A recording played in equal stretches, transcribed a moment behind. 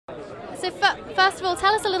So first of all,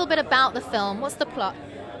 tell us a little bit about the film. What's the plot?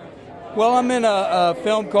 Well, I'm in a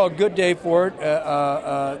film called Good Day for It.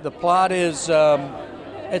 The plot is,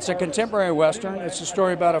 it's a contemporary Western. It's a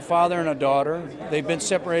story about a father and a daughter. They've been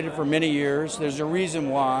separated for many years. There's a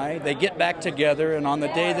reason why. They get back together, and on the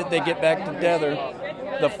day that they get back together,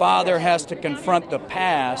 the father has to confront the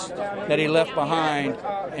past that he left behind,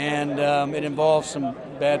 and it involves some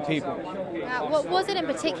bad people. What was it in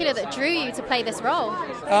particular that drew you to play this role?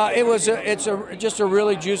 It's just a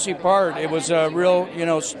really juicy part. It was a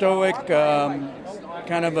real, stoic,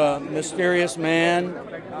 kind of a mysterious man,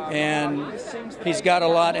 and he's got a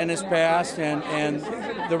lot in his past, and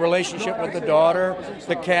the relationship with the daughter.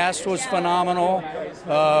 The cast was phenomenal.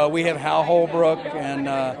 We have Hal Holbrook and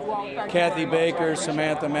Kathy Baker,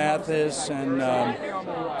 Samantha Mathis, and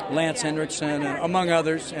Lance Hendrickson, and among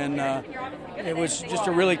others, and it was just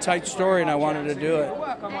a really tight story, and I wanted to do it.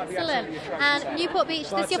 Excellent. And Newport Beach,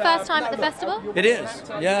 is this your first time at the festival? It is,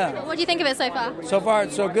 yeah. What do you think of it so far? So far,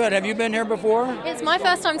 it's so good. Have you been here before? It's my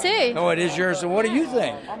first time too. Oh, it is yours. So what do you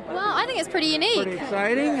think? Well, I think it's pretty unique. Pretty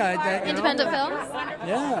exciting. Independent films?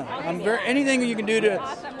 Yeah. Anything you can do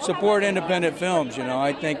to support independent films,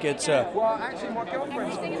 I think it's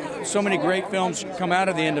so many great films come out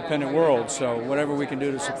of the independent world, so whatever we can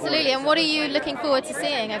do to support Absolutely. it. And what are you looking forward to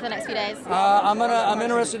seeing over the next few days? I'm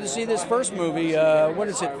interested to see this first movie. What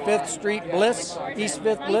is it? Fifth Street Bliss? East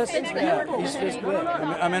Fifth Bliss? Yeah, East Fifth Bliss.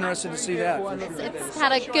 I'm interested to see that. It's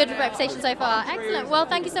had a good reputation so far. Excellent. Well,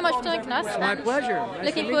 thank you so much for joining us. My pleasure.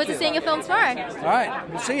 Looking forward to seeing your film tomorrow. All right.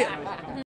 We'll see you.